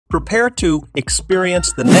Prepare to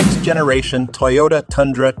experience the next-generation Toyota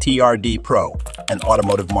Tundra TRD Pro, an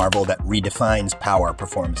automotive marvel that redefines power,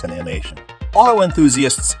 performance, and innovation. Auto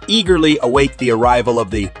enthusiasts eagerly await the arrival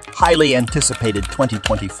of the highly anticipated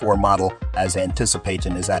 2024 model as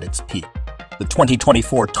anticipation is at its peak. The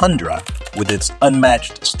 2024 Tundra, with its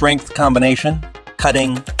unmatched strength combination,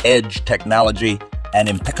 cutting-edge technology, and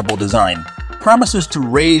impeccable design, promises to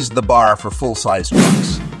raise the bar for full-size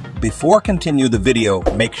trucks. Before continue the video,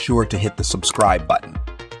 make sure to hit the subscribe button.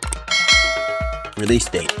 Release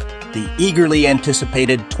date: the eagerly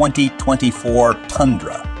anticipated 2024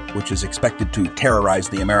 Tundra, which is expected to terrorize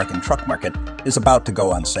the American truck market, is about to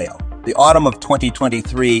go on sale. The autumn of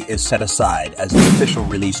 2023 is set aside as the official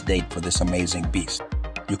release date for this amazing beast.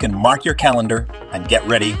 You can mark your calendar and get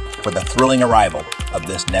ready for the thrilling arrival of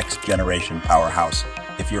this next-generation powerhouse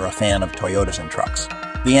if you're a fan of Toyotas and trucks.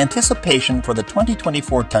 The anticipation for the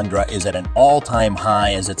 2024 Tundra is at an all-time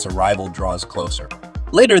high as its arrival draws closer.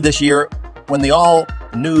 Later this year, when the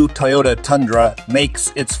all-new Toyota Tundra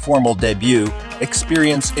makes its formal debut,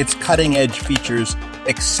 experience its cutting-edge features,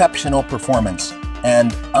 exceptional performance,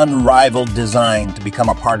 and unrivaled design to become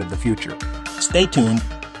a part of the future. Stay tuned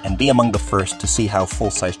and be among the first to see how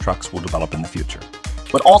full-size trucks will develop in the future.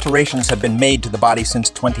 But alterations have been made to the body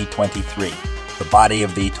since 2023. The body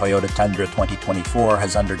of the Toyota Tundra 2024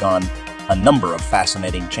 has undergone a number of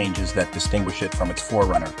fascinating changes that distinguish it from its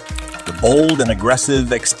forerunner. The bold and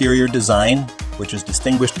aggressive exterior design, which is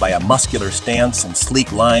distinguished by a muscular stance and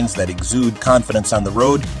sleek lines that exude confidence on the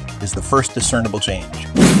road, is the first discernible change.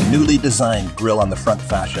 The newly designed grille on the front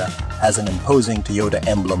fascia has an imposing Toyota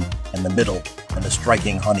emblem in the middle and a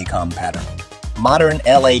striking honeycomb pattern. Modern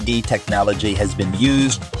LED technology has been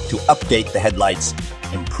used to update the headlights,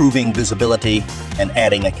 improving visibility and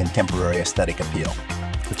adding a contemporary aesthetic appeal.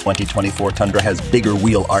 The 2024 Tundra has bigger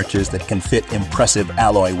wheel arches that can fit impressive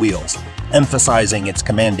alloy wheels, emphasizing its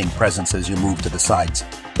commanding presence as you move to the sides.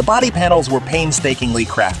 The body panels were painstakingly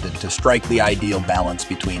crafted to strike the ideal balance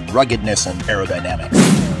between ruggedness and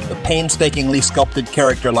aerodynamics. The painstakingly sculpted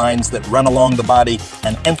character lines that run along the body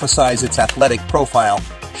and emphasize its athletic profile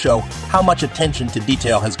show how much attention to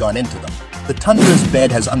detail has gone into them. The Tundra's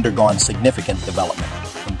bed has undergone significant development,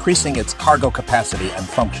 increasing its cargo capacity and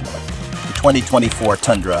functionality. The 2024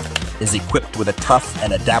 Tundra is equipped with a tough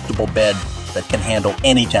and adaptable bed that can handle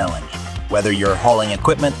any challenge, whether you're hauling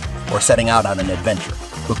equipment or setting out on an adventure.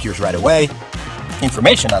 Book yours right away.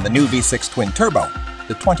 Information on the new V6 Twin Turbo.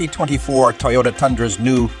 The 2024 Toyota Tundra's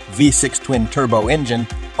new V6 Twin Turbo engine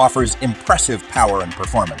offers impressive power and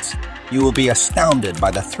performance. You will be astounded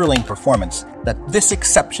by the thrilling performance that this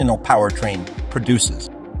exceptional powertrain produces.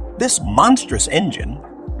 This monstrous engine,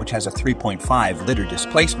 which has a 3.5-liter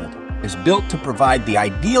displacement, is built to provide the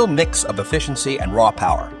ideal mix of efficiency and raw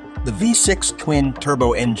power. The V6 twin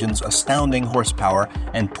turbo engine's astounding horsepower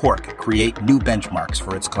and torque create new benchmarks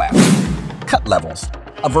for its class. Cut levels.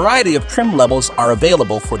 A variety of trim levels are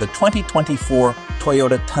available for the 2024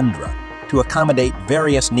 Toyota Tundra to accommodate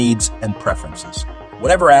various needs and preferences.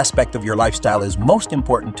 Whatever aspect of your lifestyle is most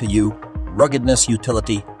important to you, ruggedness,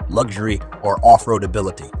 utility, luxury, or off-road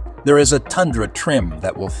ability, there is a Tundra trim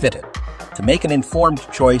that will fit it. To make an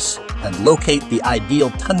informed choice and locate the ideal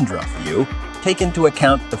Tundra for you, take into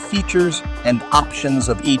account the features and options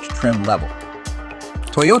of each trim level.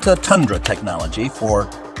 Toyota Tundra technology for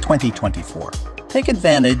 2024. Take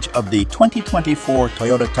advantage of the 2024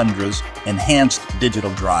 Toyota Tundra's enhanced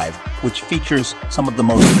digital drive, which features some of the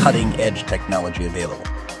most cutting-edge technology available.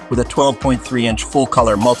 With a 12.3-inch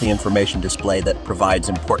full-color multi-information display that provides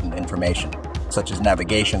important information, such as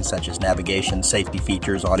navigation, safety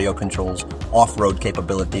features, audio controls, off-road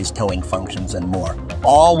capabilities, towing functions, and more.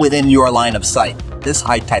 All within your line of sight, this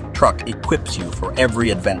high-tech truck equips you for every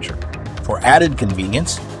adventure. For added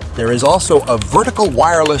convenience, there is also a vertical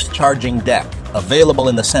wireless charging deck available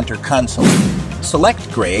in the center console. Select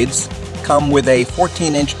grades come with a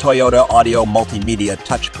 14-inch Toyota audio multimedia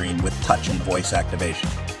touchscreen with touch and voice activation,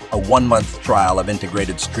 a 1-month trial of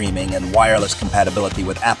integrated streaming and wireless compatibility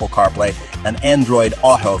with Apple CarPlay and Android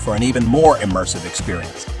Auto for an even more immersive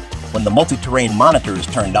experience. When the multi-terrain monitor is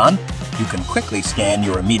turned on, you can quickly scan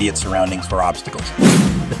your immediate surroundings for obstacles.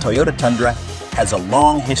 The Toyota Tundra has a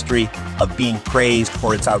long history of being praised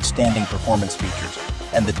for its outstanding performance features,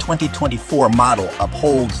 and the 2024 model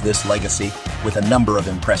upholds this legacy with a number of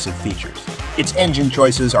impressive features. Its engine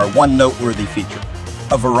choices are one noteworthy feature.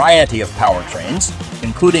 A variety of powertrains,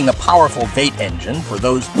 including a powerful V8 engine for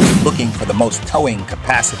those looking for the most towing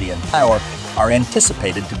capacity and power, are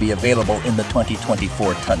anticipated to be available in the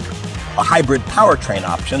 2024 Tundra. A hybrid powertrain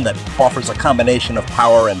option that offers a combination of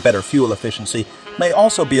power and better fuel efficiency may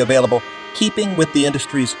also be available keeping with the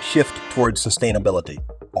industry's shift towards sustainability.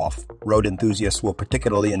 Off-road enthusiasts will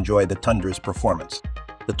particularly enjoy the Tundra's performance.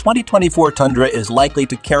 The 2024 Tundra is likely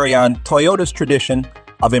to carry on Toyota's tradition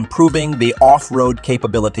of improving the off-road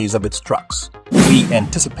capabilities of its trucks. We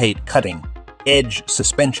anticipate cutting-edge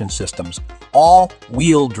suspension systems,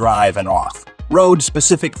 all-wheel drive and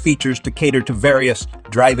off-road-specific features to cater to various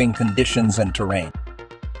driving conditions and terrain.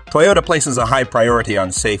 Toyota places a high priority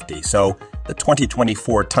on safety, so the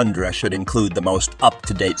 2024 Tundra should include the most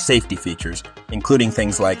up-to-date safety features, including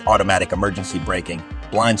things like automatic emergency braking,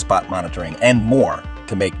 blind spot monitoring, and more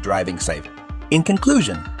to make driving safe. In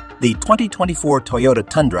conclusion, the 2024 Toyota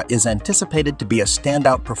Tundra is anticipated to be a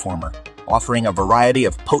standout performer, offering a variety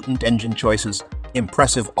of potent engine choices,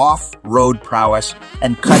 impressive off-road prowess,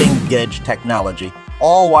 and cutting-edge technology,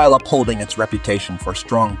 all while upholding its reputation for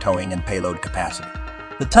strong towing and payload capacity.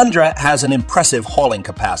 The Tundra has an impressive hauling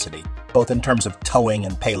capacity, both in terms of towing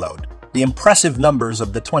and payload. The impressive numbers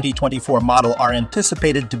of the 2024 model are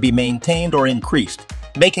anticipated to be maintained or increased,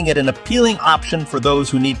 making it an appealing option for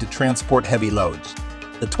those who need to transport heavy loads.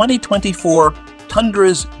 The 2024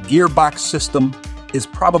 Tundra's gearbox system is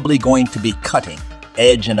probably going to be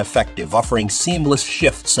cutting-edge and effective, offering seamless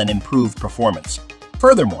shifts and improved performance.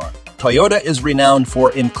 Furthermore, Toyota is renowned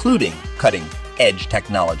for including cutting-edge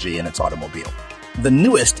technology in its automobile. The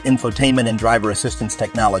newest infotainment and driver assistance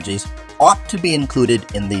technologies ought to be included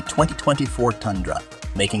in the 2024 Tundra,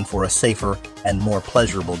 making for a safer and more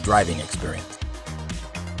pleasurable driving experience.